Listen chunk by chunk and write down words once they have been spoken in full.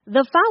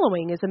The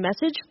following is a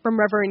message from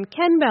Reverend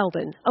Ken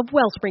Belden of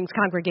Wellsprings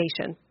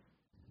Congregation.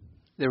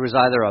 There was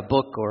either a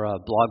book or a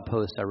blog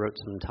post I wrote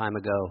some time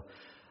ago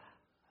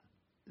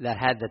that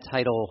had the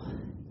title,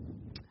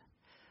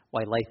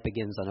 Why Life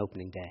Begins on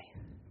Opening Day.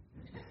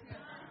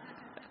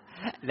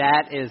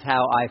 That is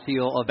how I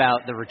feel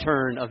about the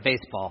return of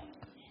baseball.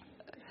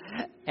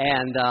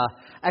 And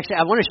actually,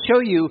 I want to show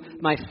you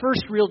my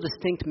first real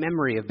distinct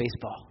memory of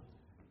baseball.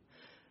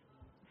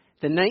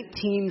 The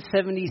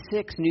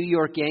 1976 New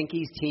York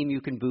Yankees team,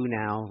 you can boo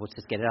now. Let's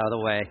just get it out of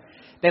the way.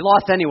 They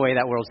lost anyway,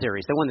 that World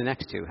Series. They won the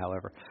next two,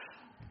 however.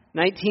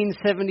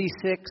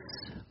 1976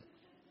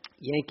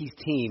 Yankees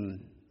team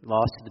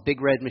lost to the Big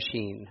Red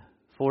Machine,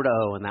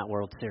 4-0 in that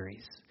World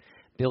Series.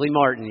 Billy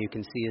Martin, you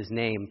can see his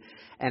name.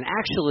 And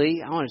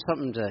actually, I wanted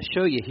something to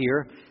show you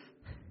here.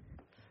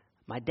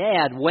 My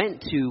dad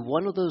went to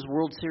one of those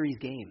World Series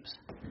games,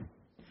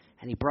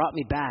 and he brought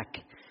me back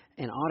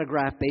an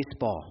autographed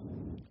baseball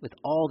with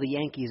all the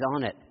Yankees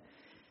on it.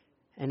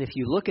 And if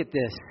you look at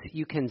this,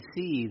 you can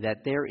see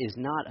that there is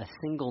not a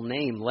single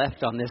name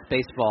left on this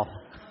baseball.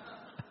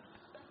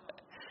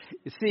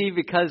 You see,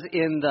 because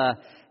in the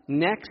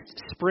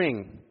next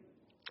spring,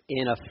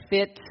 in a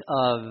fit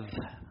of,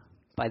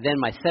 by then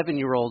my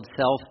 7-year-old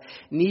self,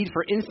 need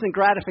for instant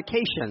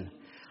gratification,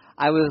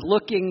 I was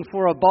looking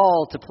for a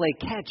ball to play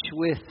catch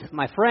with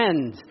my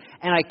friends,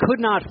 and I could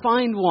not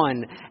find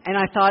one. And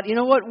I thought, you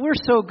know what, we're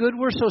so good,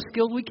 we're so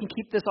skilled, we can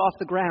keep this off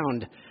the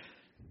ground.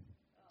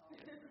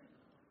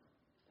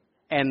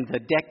 And the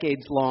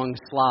decades-long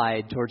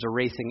slide towards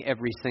erasing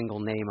every single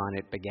name on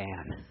it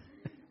began.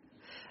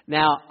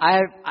 Now,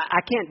 I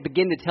can't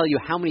begin to tell you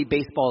how many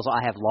baseballs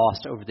I have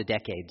lost over the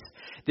decades.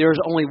 There is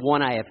only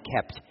one I have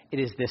kept. It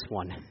is this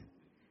one.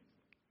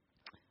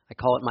 I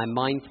call it my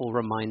mindful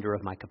reminder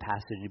of my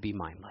capacity to be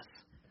mindless.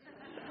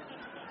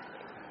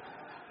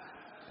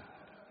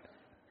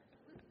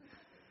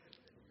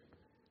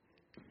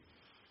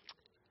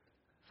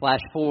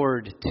 Flash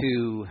forward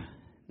to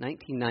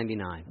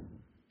 1999,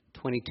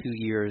 22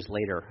 years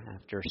later,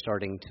 after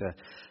starting to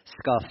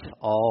scuff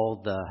all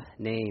the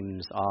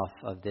names off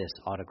of this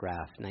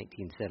autographed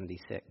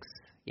 1976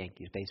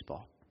 Yankees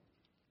baseball.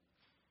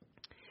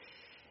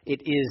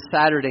 It is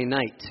Saturday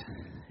night,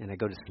 and I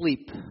go to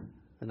sleep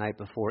the night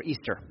before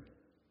Easter,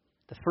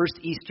 the first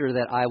Easter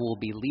that I will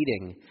be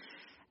leading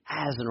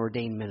as an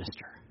ordained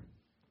minister.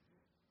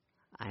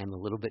 I am a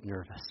little bit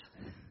nervous.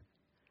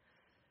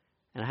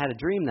 And I had a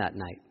dream that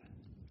night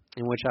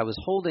in which I was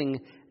holding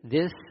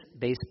this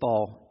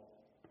baseball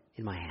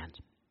in my hand.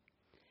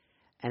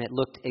 And it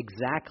looked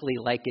exactly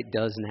like it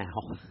does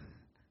now.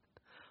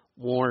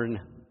 Worn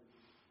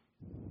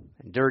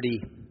and dirty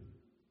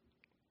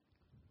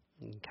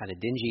and kind of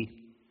dingy.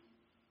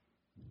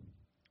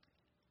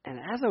 And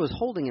as I was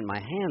holding it in my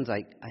hands,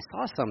 I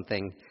saw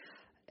something,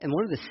 and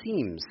one of the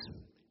seams,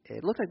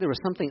 it looked like there was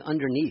something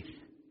underneath.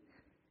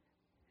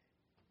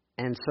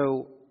 And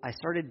so I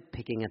started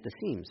picking at the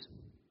seams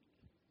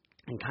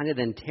and kind of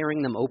then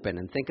tearing them open,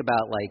 and think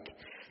about, like,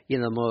 you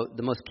know,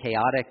 the most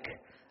chaotic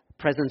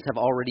presents have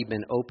already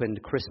been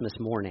opened Christmas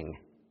morning.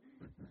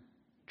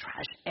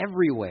 Trash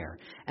everywhere.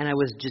 And I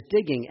was just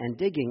digging and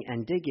digging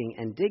and digging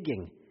and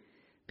digging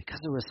because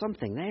there was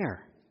something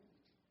there.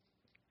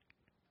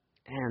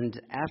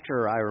 And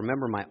after I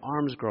remember my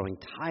arms growing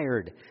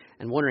tired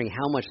and wondering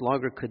how much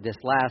longer could this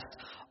last,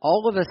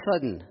 all of a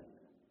sudden,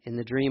 in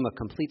the dream, a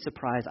complete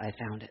surprise, I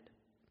found it.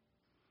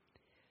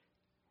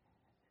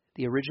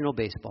 The original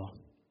baseball,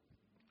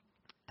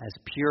 as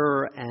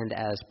pure and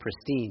as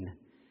pristine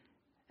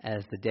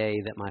as the day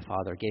that my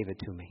father gave it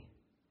to me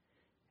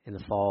in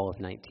the fall of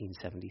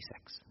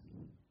 1976.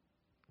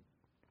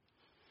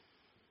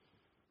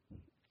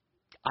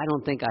 I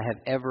don't think I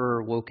have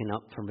ever woken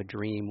up from a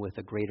dream with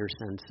a greater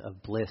sense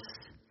of bliss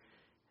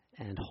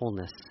and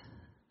wholeness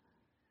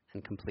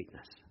and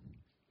completeness.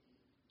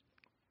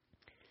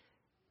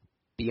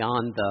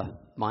 Beyond the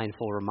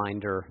mindful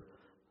reminder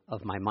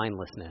of my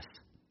mindlessness,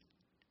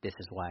 this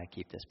is why I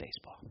keep this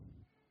baseball.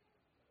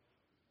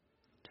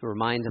 To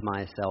remind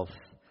myself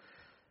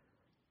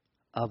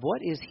of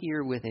what is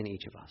here within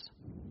each of us,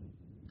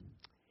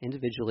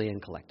 individually and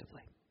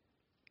collectively.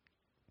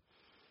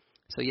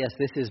 So yes,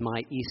 this is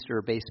my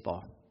Easter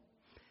baseball.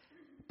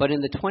 But in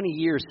the 20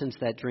 years since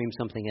that dream,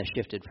 something has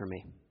shifted for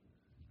me.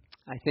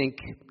 I think,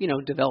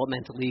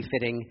 developmentally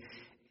fitting,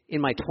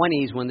 in my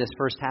 20s when this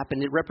first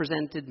happened, it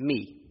represented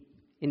me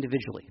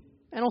individually.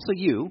 And also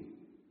you,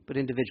 but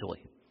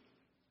individually.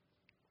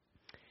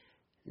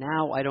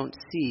 Now I don't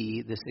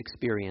see this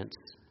experience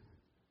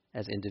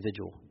as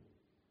individual.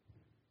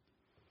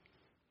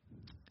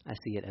 I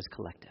see it as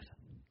collective.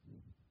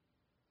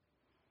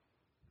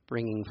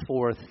 Bringing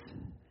forth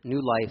new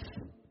life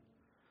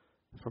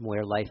from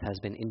where life has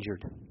been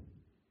injured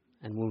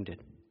and wounded.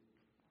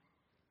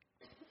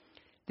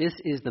 This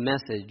is the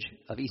message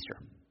of Easter,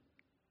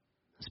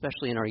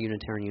 especially in our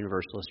Unitarian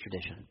Universalist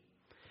tradition.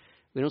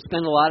 We don't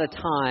spend a lot of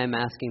time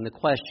asking the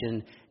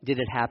question, did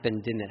it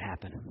happen, didn't it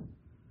happen?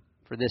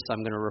 For this,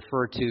 I'm going to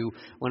refer to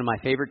one of my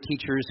favorite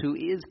teachers who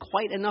is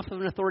quite enough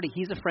of an authority.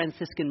 He's a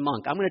Franciscan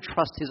monk. I'm going to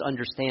trust his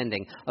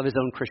understanding of his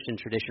own Christian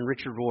tradition.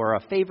 Richard Rohr,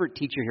 a favorite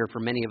teacher here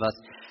for many of us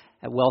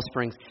at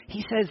Wellsprings.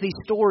 He says these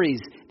stories,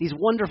 these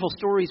wonderful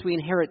stories we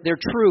inherit, they're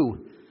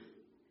true.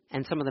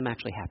 And some of them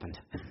actually happened.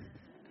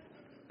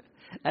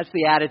 That's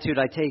the attitude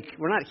I take.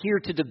 We're not here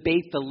to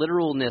debate the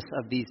literalness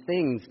of these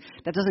things.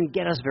 That doesn't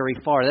get us very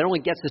far. That only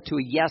gets us to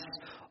a yes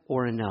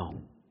or a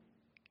no.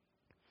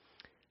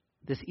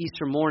 This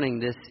Easter morning,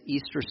 this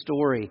Easter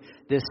story,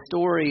 this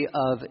story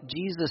of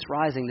Jesus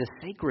rising, this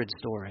sacred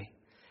story,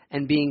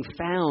 and being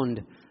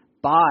found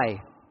by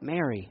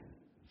Mary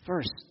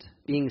first,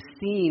 being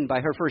seen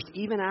by her first,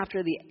 even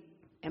after the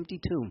empty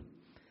tomb,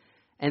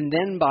 and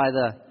then by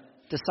the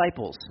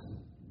disciples.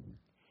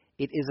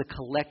 It is a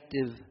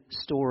collective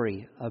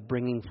story of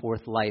bringing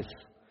forth life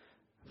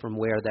from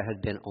where there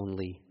had been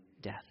only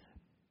death.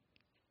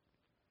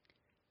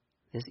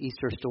 This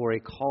Easter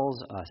story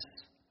calls us,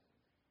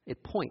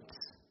 it points,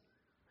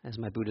 as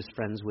my Buddhist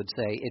friends would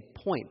say, it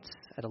points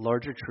at a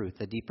larger truth,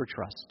 a deeper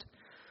trust,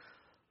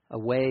 a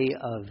way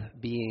of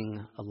being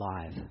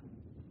alive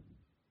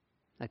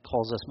that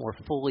calls us more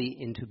fully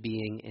into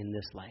being in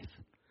this life,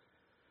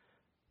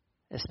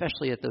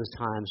 especially at those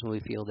times when we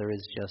feel there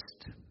is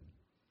just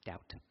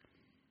doubt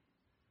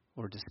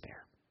or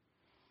despair,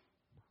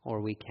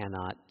 or we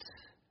cannot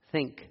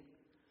think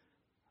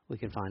we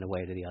can find a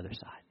way to the other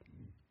side.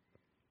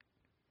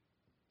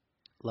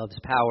 Love's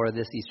power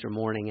this Easter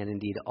morning, and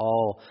indeed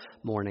all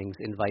mornings,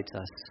 invites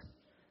us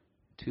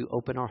to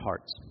open our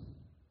hearts,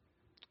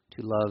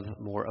 to love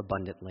more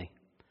abundantly,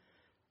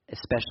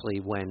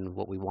 especially when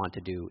what we want to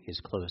do is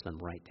close them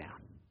right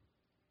down.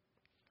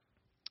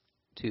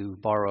 To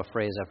borrow a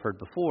phrase I've heard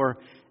before,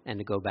 and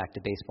to go back to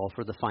baseball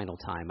for the final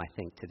time, I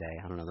think, today.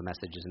 I don't know, the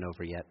message isn't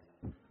over yet.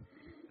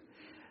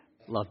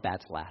 Love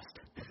bats last.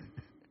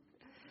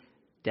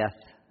 Death,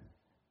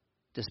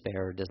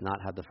 despair does not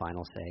have the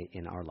final say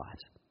in our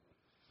lives.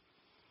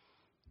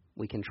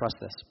 We can trust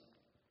this,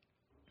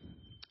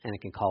 and it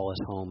can call us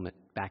home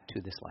back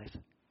to this life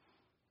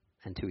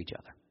and to each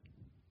other.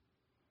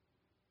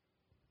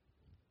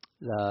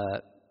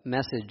 The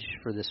message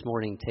for this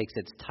morning takes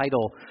its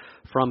title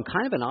from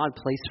kind of an odd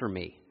place for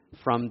me,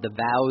 from the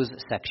vows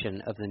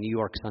section of the New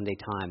York Sunday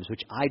Times,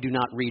 which I do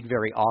not read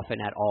very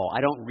often at all.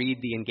 I don't read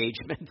the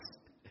engagements.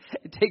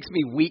 It takes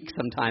me weeks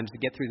sometimes to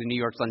get through the New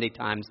York Sunday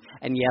Times.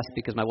 And yes,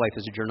 because my wife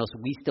is a journalist,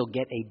 we still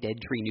get a Dead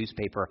Tree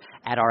newspaper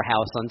at our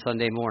house on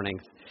Sunday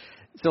mornings.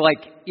 So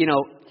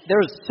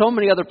there's so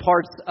many other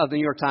parts of the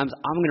New York Times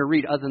I'm going to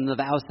read other than the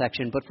vows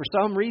section. But for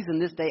some reason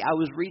this day I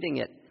was reading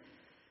it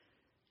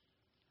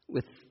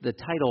with the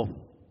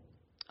title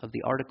of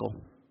the article,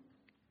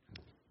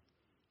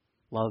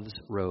 Love's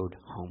Road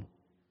Home.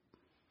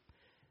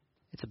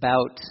 It's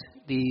about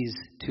these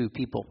two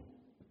people,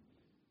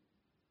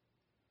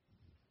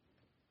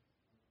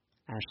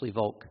 Ashley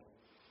Volk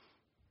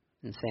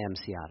and Sam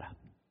Seata.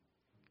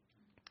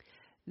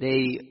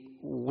 They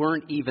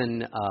weren't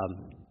even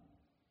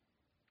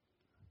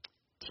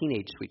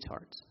teenage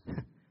sweethearts,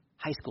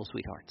 high school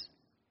sweethearts.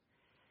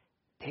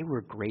 They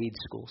were grade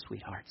school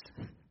sweethearts.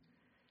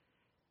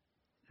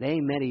 They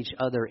met each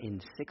other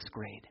in 6th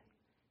grade,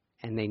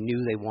 and they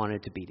knew they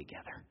wanted to be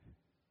together.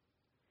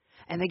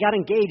 And they got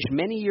engaged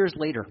many years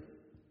later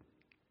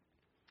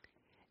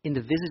in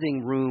the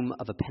visiting room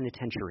of a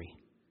penitentiary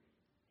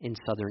in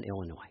southern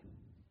Illinois,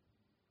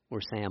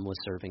 where Sam was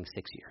serving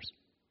 6 years.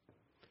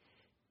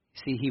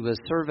 See, he was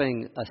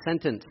serving a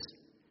sentence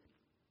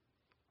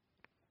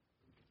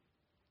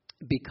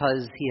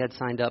because he had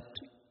signed up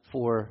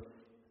for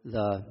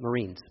the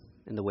Marines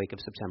in the wake of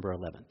September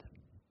 11th.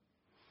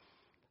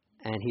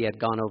 And he had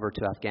gone over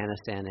to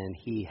Afghanistan, and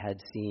he had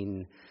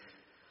seen,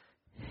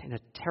 in a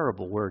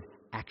terrible word,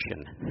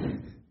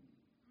 action.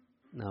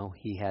 No,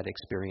 he had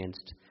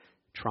experienced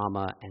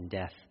trauma and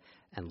death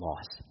and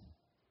loss.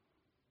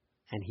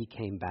 And he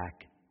came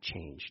back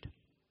changed.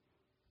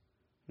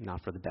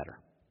 Not for the better.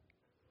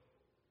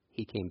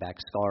 He came back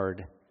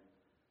scarred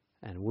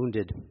and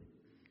wounded,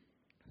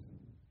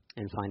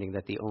 and finding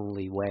that the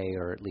only way,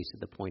 or at least at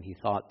the point he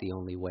thought the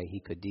only way he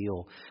could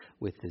deal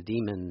with the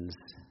demons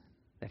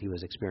that he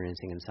was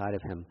experiencing inside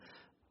of him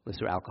was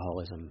through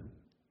alcoholism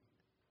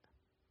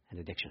and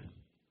addiction.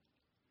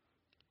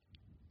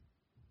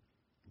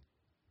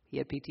 He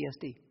had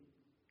PTSD,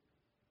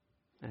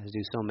 as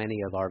do so many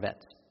of our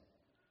vets.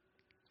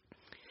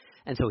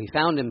 And so he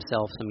found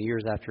himself some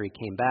years after he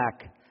came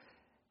back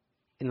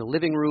in the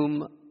living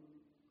room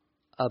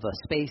of a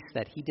space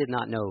that he did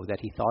not know that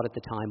he thought at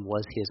the time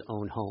was his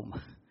own home,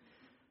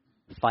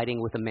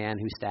 fighting with a man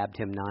who stabbed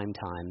him 9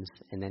 times,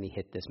 and then he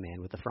hit this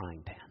man with a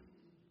frying pan.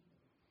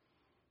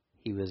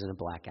 He was in a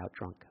blackout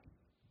drunk.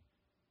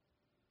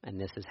 And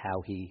this is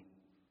how he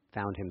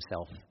found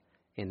himself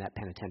in that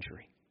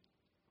penitentiary.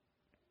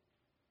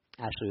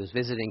 Ashley was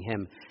visiting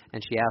him,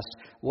 and she asked,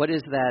 "What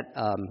is that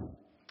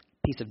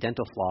piece of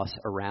dental floss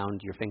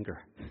around your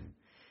finger?"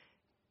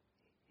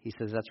 He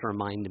says, "That's to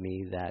remind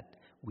me that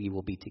we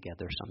will be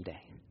together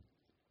someday."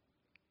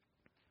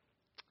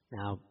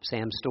 Now,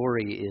 Sam's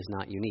story is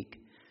not unique.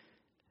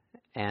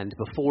 And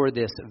before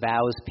this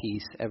vows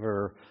piece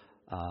ever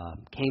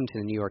came to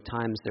the New York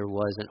Times, there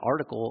was an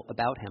article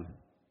about him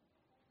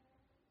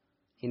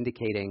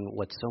indicating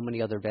what so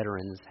many other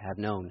veterans have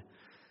known,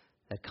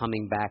 that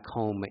coming back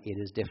home, it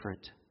is different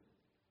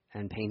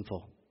and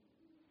painful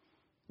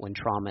when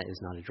trauma is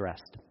not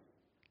addressed.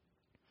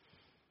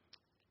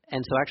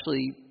 And so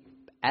actually,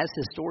 as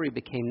his story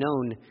became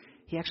known,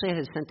 he actually had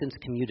his sentence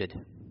commuted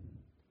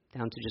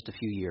down to just a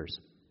few years.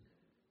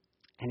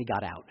 And he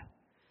got out.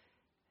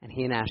 And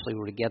he and Ashley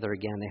were together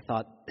again. They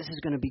thought, this is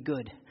going to be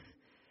good.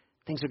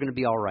 Things are going to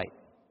be all right.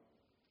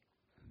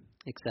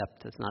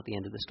 Except that's not the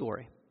end of the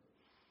story.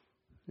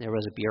 There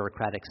was a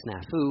bureaucratic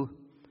snafu,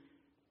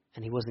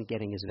 and he wasn't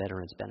getting his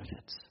veterans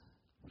benefits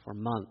for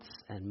months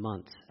and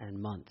months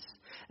and months.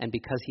 And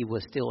because he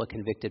was still a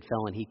convicted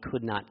felon, he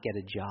could not get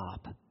a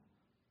job.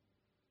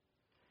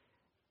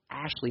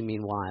 Ashley,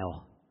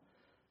 meanwhile,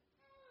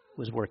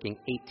 was working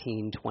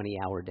 18,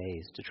 20-hour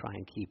days to try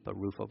and keep a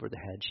roof over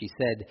their head. She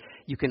said,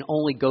 you can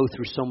only go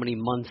through so many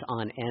months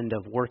on end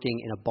of working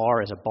in a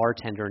bar as a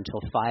bartender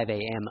until 5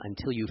 a.m.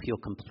 until you feel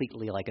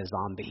completely like a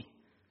zombie.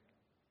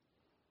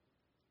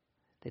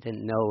 They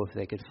didn't know if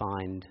they could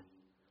find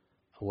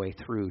a way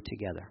through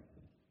together.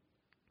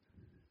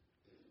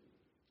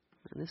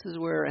 And this is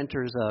where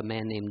enters a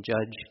man named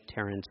Judge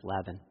Terrence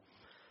Lavin,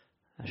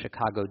 a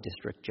Chicago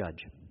district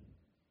judge.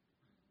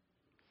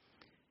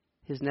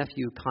 His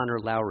nephew, Connor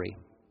Lowry,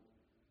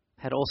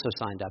 had also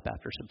signed up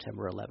after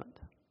September 11th,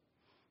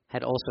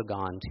 had also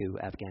gone to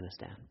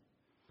Afghanistan,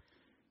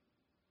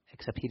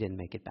 except he didn't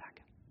make it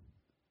back.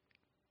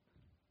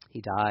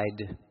 He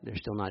died, they're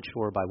still not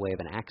sure, by way of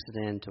an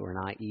accident or an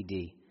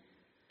IED.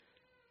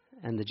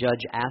 And the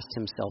judge asked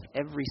himself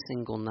every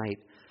single night,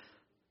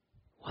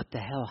 what the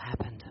hell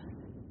happened?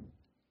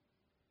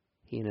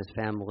 He and his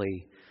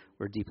family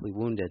were deeply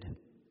wounded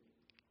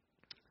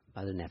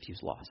by the nephew's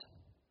loss.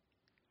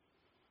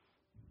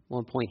 At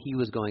one point, he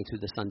was going through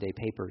the Sunday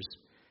papers,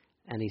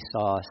 and he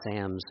saw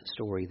Sam's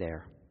story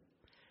there.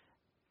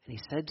 And he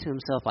said to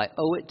himself, I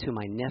owe it to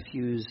my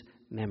nephew's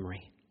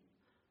memory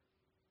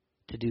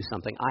to do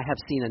something. I have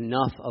seen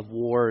enough of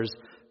war's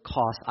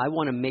cost. I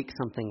want to make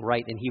something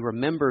right. And he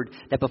remembered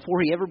that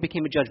before he ever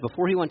became a judge,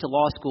 before he went to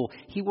law school,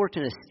 he worked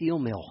in a steel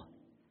mill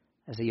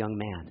as a young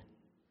man.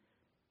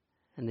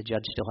 And the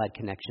judge still had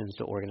connections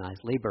to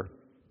organized labor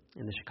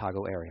in the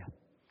Chicago area.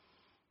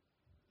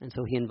 And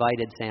so he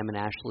invited Sam and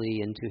Ashley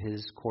into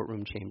his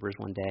courtroom chambers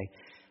one day,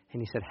 and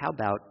he said, how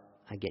about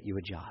I get you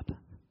a job?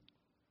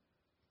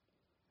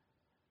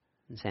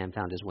 And Sam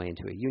found his way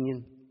into a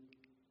union,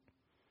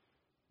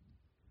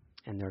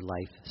 and their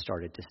life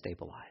started to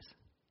stabilize.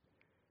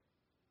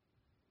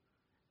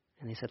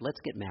 And they said, let's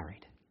get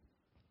married.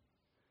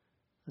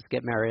 Let's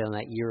get married on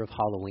that year of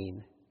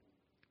Halloween.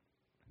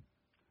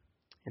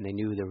 And they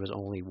knew there was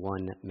only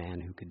one man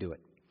who could do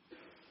it,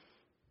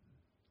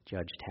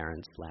 Judge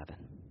Terrence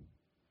Lavin.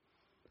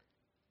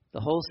 The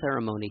whole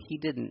ceremony, he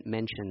didn't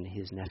mention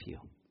his nephew.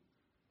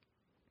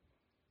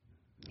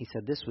 He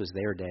said this was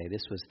their day.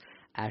 This was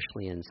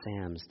Ashley and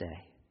Sam's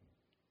day.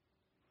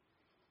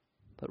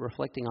 But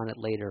reflecting on it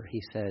later,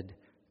 he said,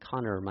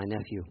 Connor, my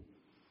nephew,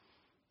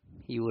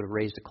 he would have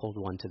raised a cold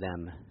one to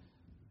them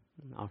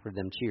and offered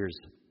them cheers.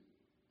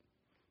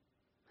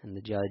 And the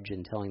judge,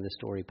 in telling the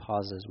story,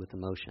 pauses with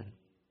emotion.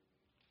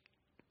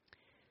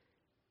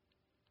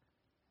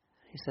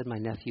 He said, my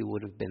nephew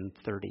would have been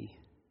 30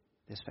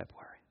 this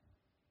February.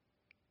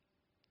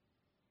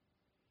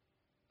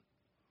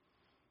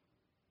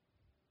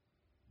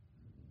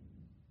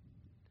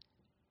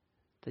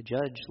 The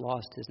judge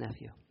lost his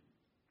nephew.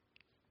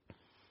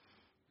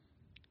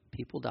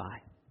 People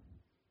die.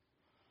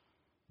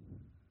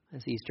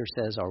 As Easter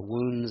says, our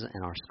wounds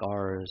and our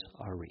scars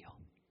are real.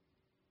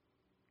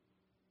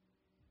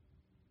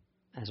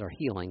 As our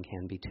healing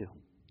can be too.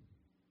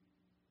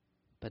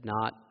 But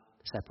not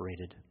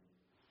separated,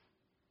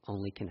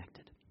 only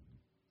connected.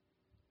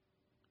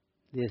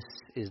 This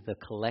is the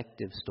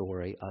collective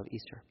story of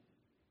Easter.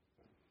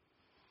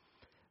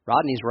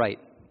 Rodney's right.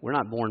 We're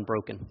not born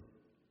broken.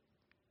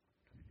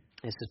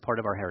 This is part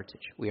of our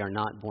heritage. We are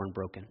not born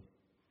broken.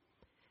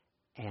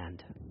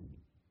 And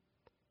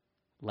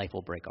life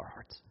will break our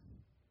hearts.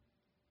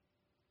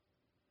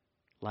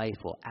 Life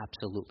will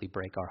absolutely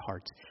break our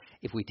hearts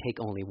if we take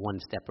only one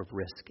step of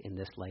risk in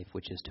this life,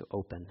 which is to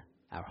open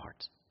our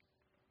hearts.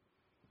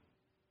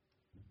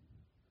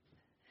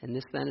 And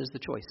this then is the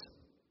choice.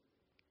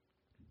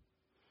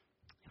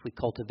 If we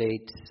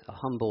cultivate a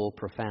humble,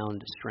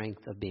 profound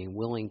strength of being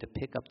willing to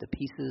pick up the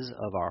pieces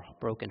of our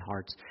broken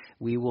hearts,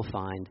 we will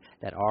find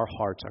that our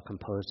hearts are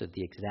composed of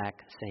the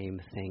exact same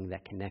thing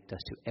that connect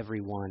us to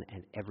everyone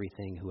and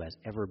everything who has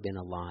ever been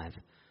alive.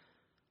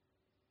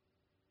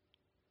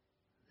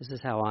 This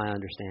is how I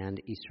understand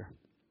Easter.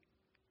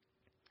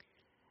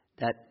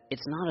 That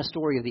it's not a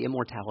story of the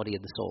immortality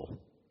of the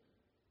soul.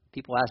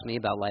 People ask me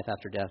about life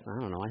after death.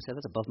 I don't know. I said,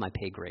 that's above my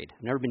pay grade.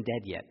 I've never been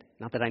dead yet.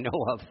 Not that I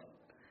know of.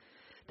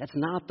 That's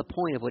not the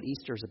point of what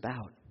Easter is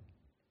about.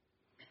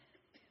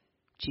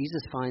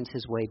 Jesus finds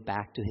his way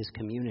back to his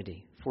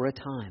community for a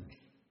time.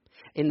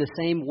 In the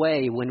same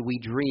way, when we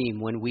dream,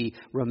 when we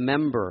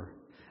remember,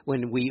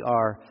 when we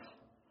are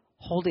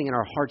holding in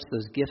our hearts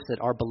those gifts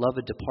that our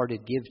beloved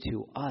departed give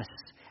to us,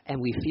 and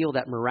we feel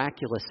that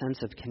miraculous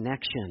sense of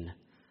connection,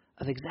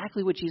 of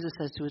exactly what Jesus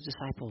says to his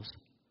disciples,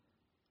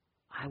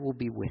 I will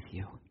be with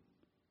you,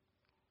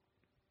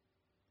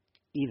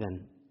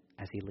 even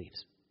as he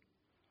leaves.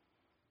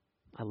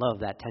 I love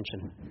that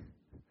tension.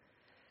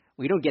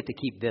 We don't get to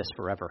keep this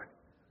forever.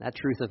 That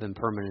truth of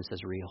impermanence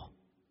is real.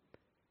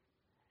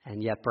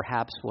 And yet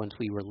perhaps once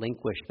we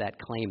relinquish that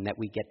claim that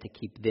we get to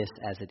keep this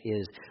as it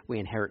is, we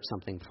inherit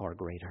something far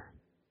greater.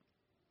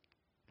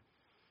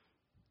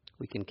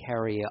 We can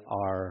carry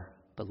our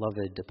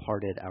beloved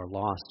departed, our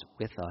lost,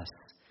 with us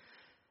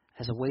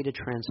as a way to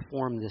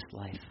transform this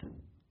life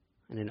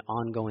in an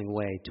ongoing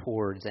way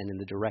towards and in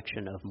the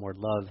direction of more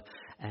love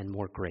and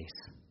more grace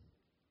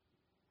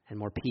and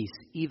more peace,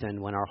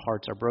 even when our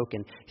hearts are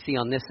broken. See,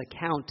 on this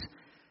account,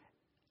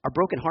 our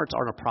broken hearts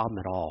aren't a problem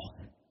at all.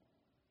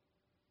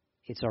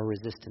 It's our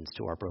resistance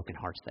to our broken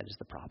hearts that is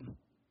the problem.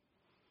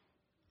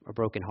 A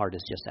broken heart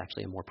is just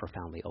actually a more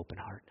profoundly open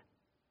heart,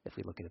 if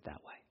we look at it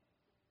that way.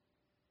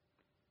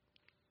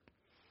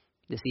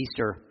 This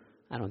Easter,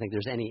 I don't think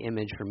there's any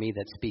image for me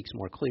that speaks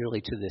more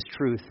clearly to this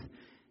truth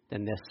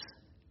than this.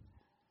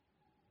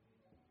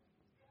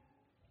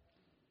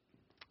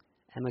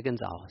 Emma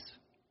Gonzalez.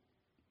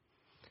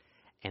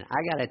 And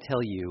I got to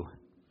tell you,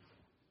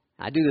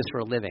 I do this for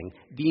a living,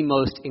 the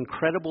most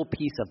incredible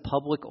piece of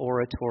public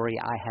oratory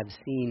I have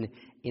seen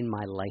in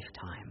my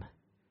lifetime.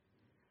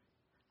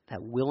 That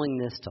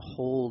willingness to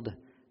hold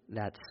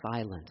that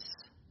silence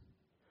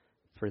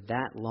for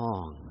that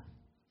long.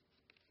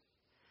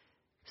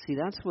 See,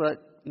 that's what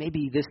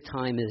maybe this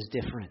time is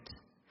different.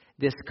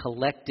 This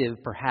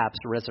collective, perhaps,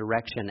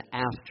 resurrection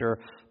after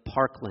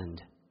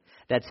Parkland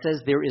that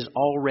says there is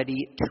already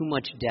too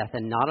much death,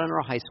 and not in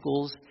our high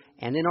schools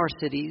and in our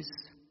cities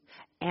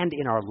and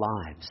in our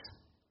lives.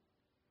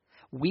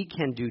 We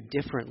can do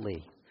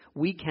differently.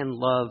 We can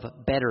love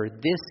better.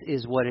 This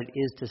is what it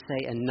is to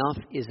say enough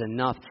is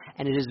enough,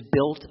 and it is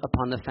built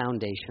upon the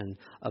foundation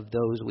of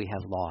those we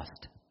have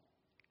lost,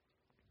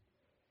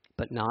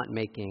 but not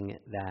making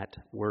that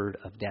word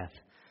of death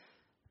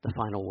the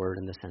final word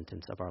in the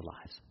sentence of our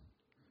lives.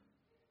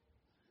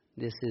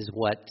 This is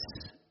what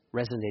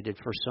resonated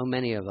for so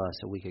many of us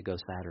a week ago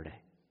Saturday.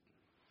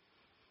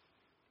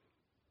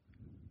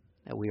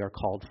 That we are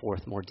called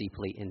forth more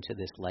deeply into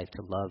this life,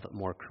 to love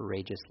more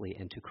courageously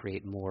and to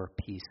create more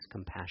peace,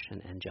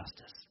 compassion, and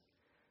justice,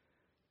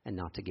 and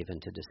not to give in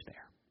to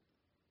despair.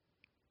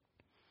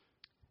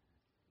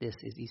 This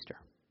is Easter.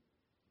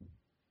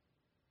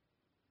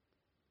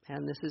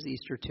 And this is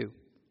Easter too,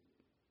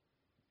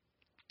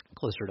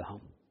 closer to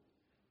home.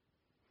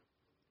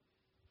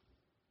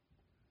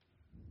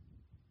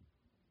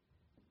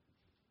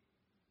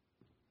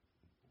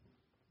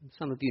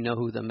 Some of you know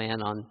who the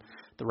man on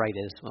the right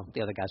is. Well,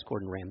 the other guy's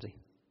Gordon Ramsay.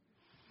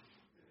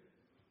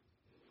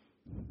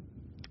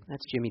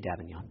 That's Jimmy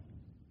Davignon,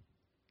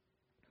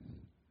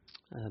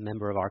 a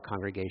member of our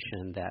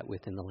congregation that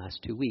within the last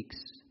 2 weeks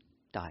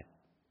died.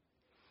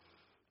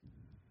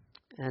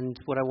 And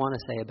what I want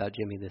to say about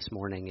Jimmy this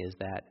morning is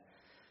that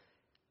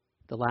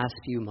the last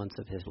few months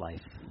of his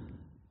life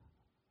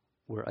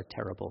were a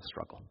terrible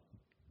struggle.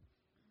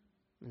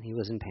 And he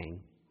was in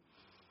pain.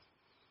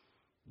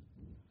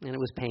 And it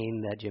was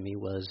pain that Jimmy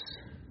was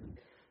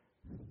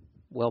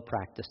well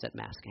practiced at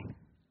masking.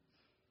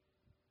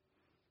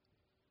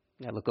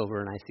 I look over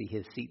and I see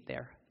his seat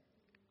there,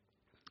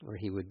 where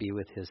he would be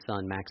with his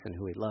son, Maxon,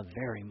 who he loved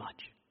very much.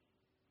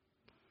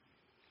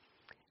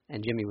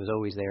 And Jimmy was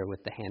always there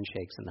with the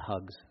handshakes and the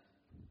hugs.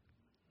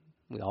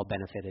 We all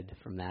benefited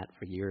from that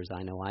for years.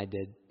 I know I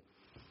did.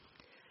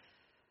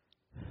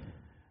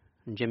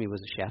 And Jimmy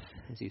was a chef,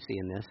 as you see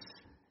in this.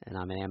 And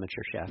I'm an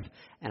amateur chef,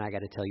 and I got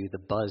to tell you,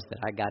 the buzz that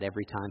I got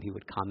every time he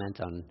would comment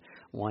on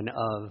one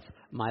of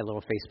my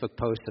little Facebook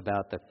posts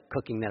about the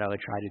cooking that I would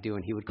try to do,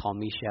 and he would call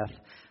me chef,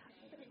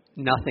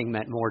 nothing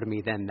meant more to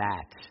me than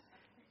that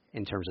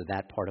in terms of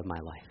that part of my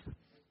life.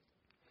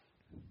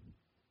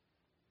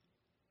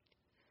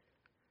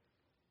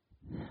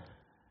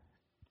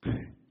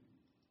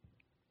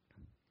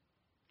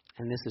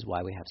 And this is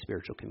why we have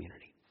spiritual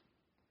community.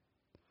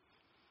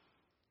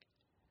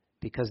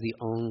 Because the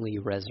only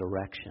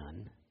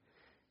resurrection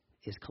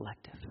is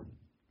collective,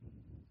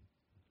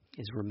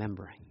 is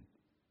remembering.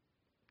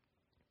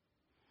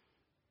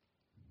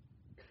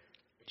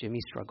 Jimmy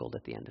struggled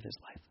at the end of his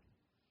life.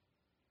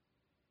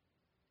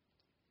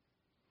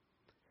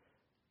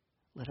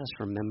 Let us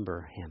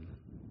remember him,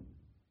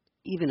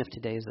 even if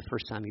today is the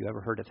first time you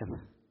ever heard of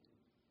him.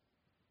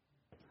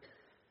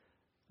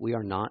 We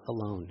are not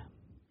alone.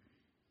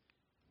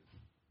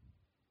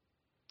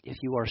 If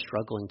you are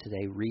struggling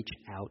today, reach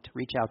out.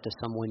 Reach out to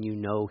someone you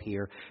know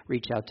here.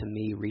 Reach out to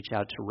me. Reach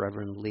out to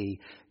Reverend Lee.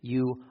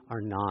 You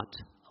are not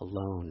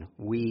alone.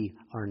 We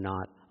are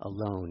not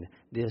alone.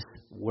 This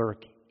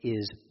work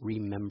is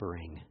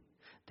remembering.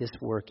 This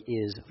work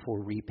is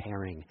for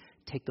repairing.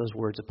 take those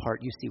words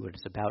apart, you see what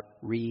it's about: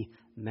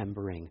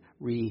 remembering,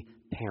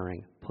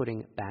 repairing,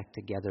 putting back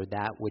together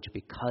that which,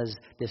 because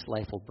this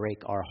life will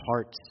break our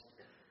hearts,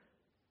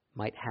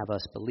 might have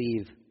us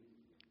believe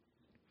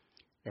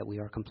that we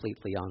are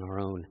completely on our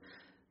own,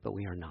 but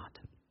we are not.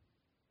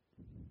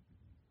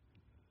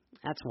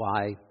 That's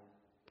why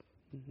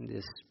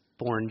this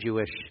born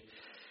Jewish,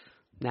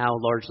 now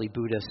largely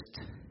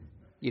Buddhist,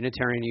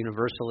 Unitarian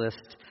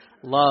Universalist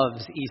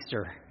loves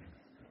Easter.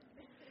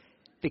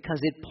 Because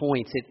it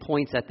points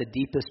at the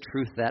deepest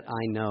truth that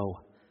I know,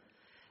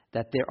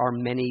 that there are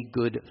many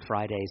Good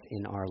Fridays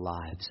in our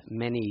lives,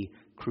 many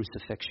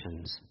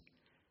crucifixions,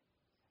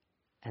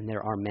 and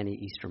there are many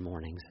Easter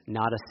mornings.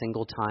 Not a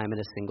single time in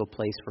a single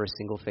place for a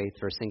single faith,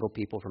 for a single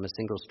people, from a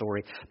single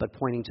story, but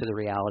pointing to the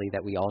reality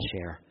that we all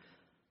share.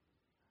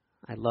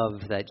 I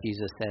love that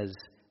Jesus says,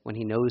 when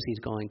he knows he's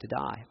going to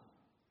die,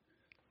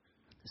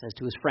 he says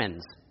to his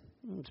friends,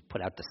 let's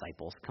put out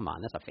disciples, come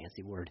on, that's a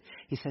fancy word.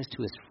 He says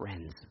to his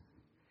friends,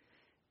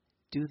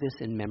 do this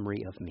in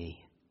memory of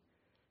me.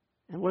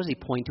 And what does he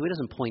point to? He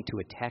doesn't point to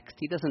a text.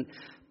 He doesn't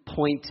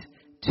point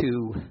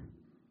to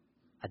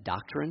a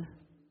doctrine.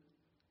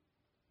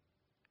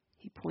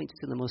 He points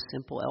to the most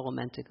simple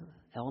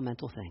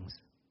elemental things.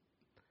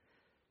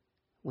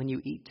 When you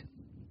eat,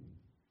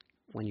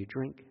 when you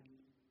drink,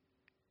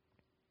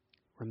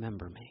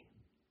 remember me.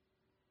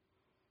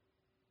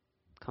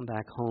 Come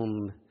back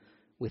home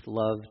with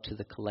love to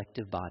the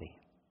collective body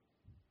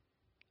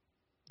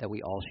that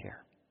we all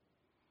share.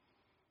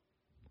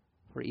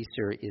 For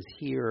Easter is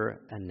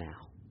here and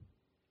now.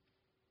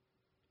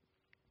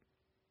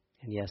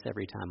 And yes,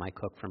 every time I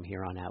cook from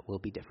here on out will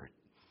be different.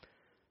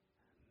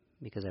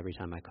 Because every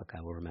time I cook,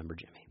 I will remember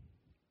Jimmy.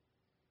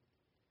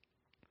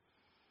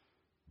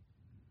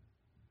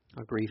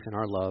 Our grief and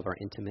our love are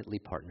intimately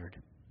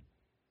partnered.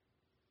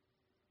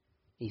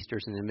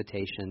 Easter's an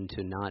invitation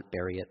to not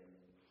bury it,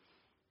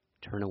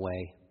 turn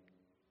away,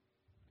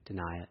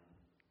 deny it,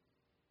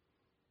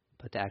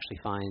 but to actually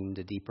find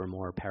a deeper,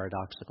 more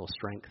paradoxical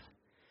strength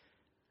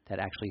that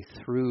actually,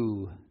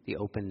 through the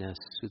openness,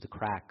 through the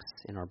cracks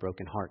in our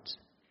broken hearts,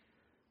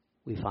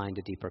 we find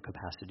a deeper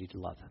capacity to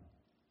love.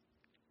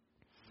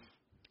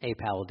 A.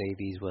 Powell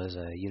Davies was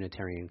a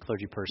Unitarian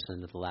clergy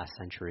person of the last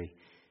century.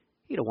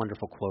 He had a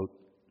wonderful quote.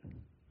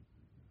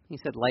 He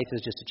said, life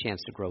is just a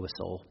chance to grow a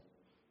soul.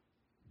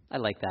 I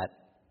like that.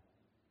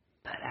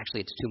 But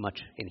actually, it's too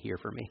much in here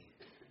for me.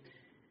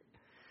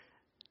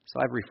 So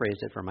I've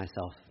rephrased it for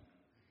myself.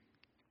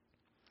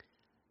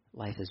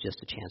 Life is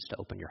just a chance to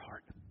open your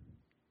heart.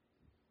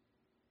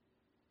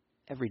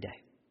 Every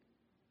day.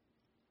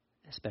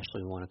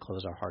 Especially when we want to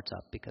close our hearts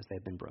up because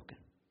they've been broken.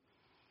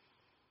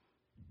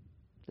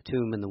 The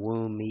tomb and the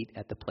womb meet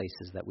at the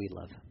places that we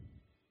love,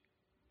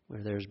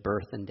 where there's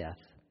birth and death,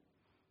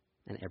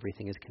 and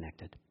everything is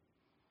connected.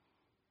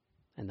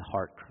 And the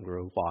heart can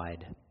grow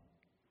wide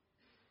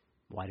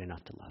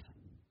enough to love.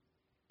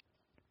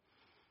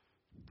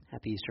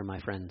 Happy Easter, my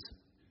friends.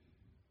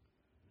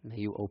 May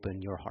you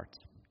open your hearts.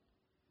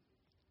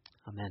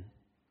 Amen.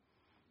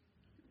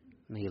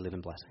 May you live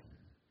in blessing.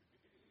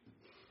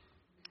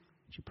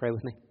 Would you pray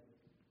with me?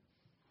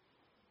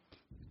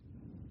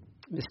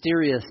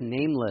 Mysterious,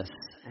 nameless,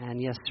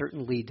 and yes,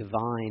 certainly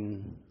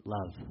divine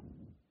love.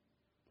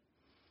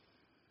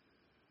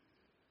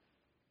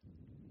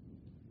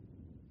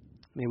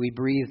 May we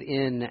breathe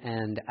in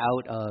and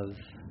out of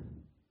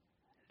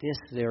this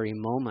very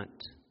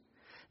moment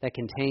that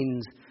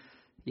contains,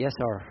 yes,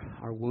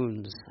 our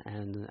wounds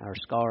and our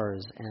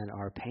scars and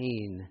our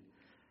pain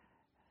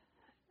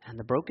and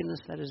the brokenness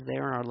that is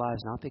there in our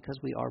lives, not because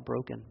we are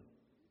broken,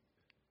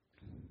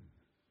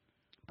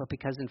 but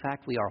because, in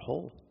fact, we are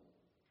whole.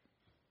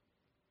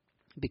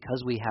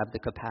 Because we have the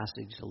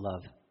capacity to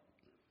love.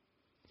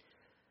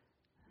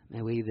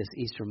 May we this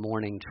Easter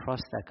morning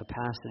trust that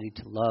capacity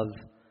to love,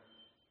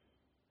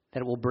 that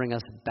it will bring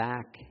us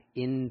back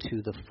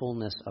into the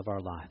fullness of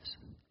our lives,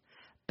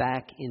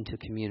 back into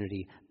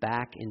community,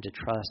 back into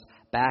trust,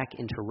 back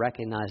into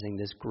recognizing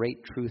this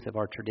great truth of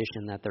our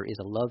tradition that there is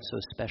a love so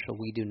special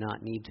we do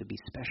not need to be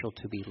special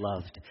to be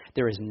loved.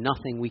 There is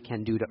nothing we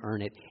can do to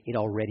earn it. It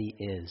already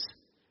is.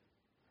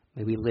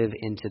 May we live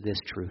into this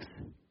truth.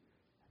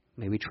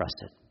 May we trust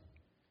it.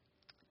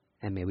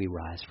 And may we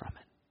rise from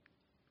it.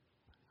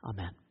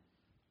 Amen.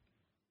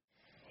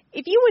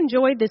 If you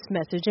enjoyed this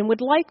message and would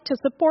like to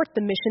support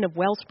the mission of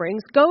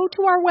Wellsprings, go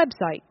to our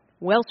website,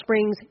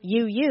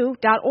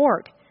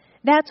 wellspringsuu.org.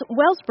 That's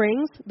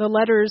Wellsprings, the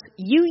letters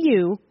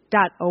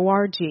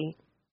uu.org.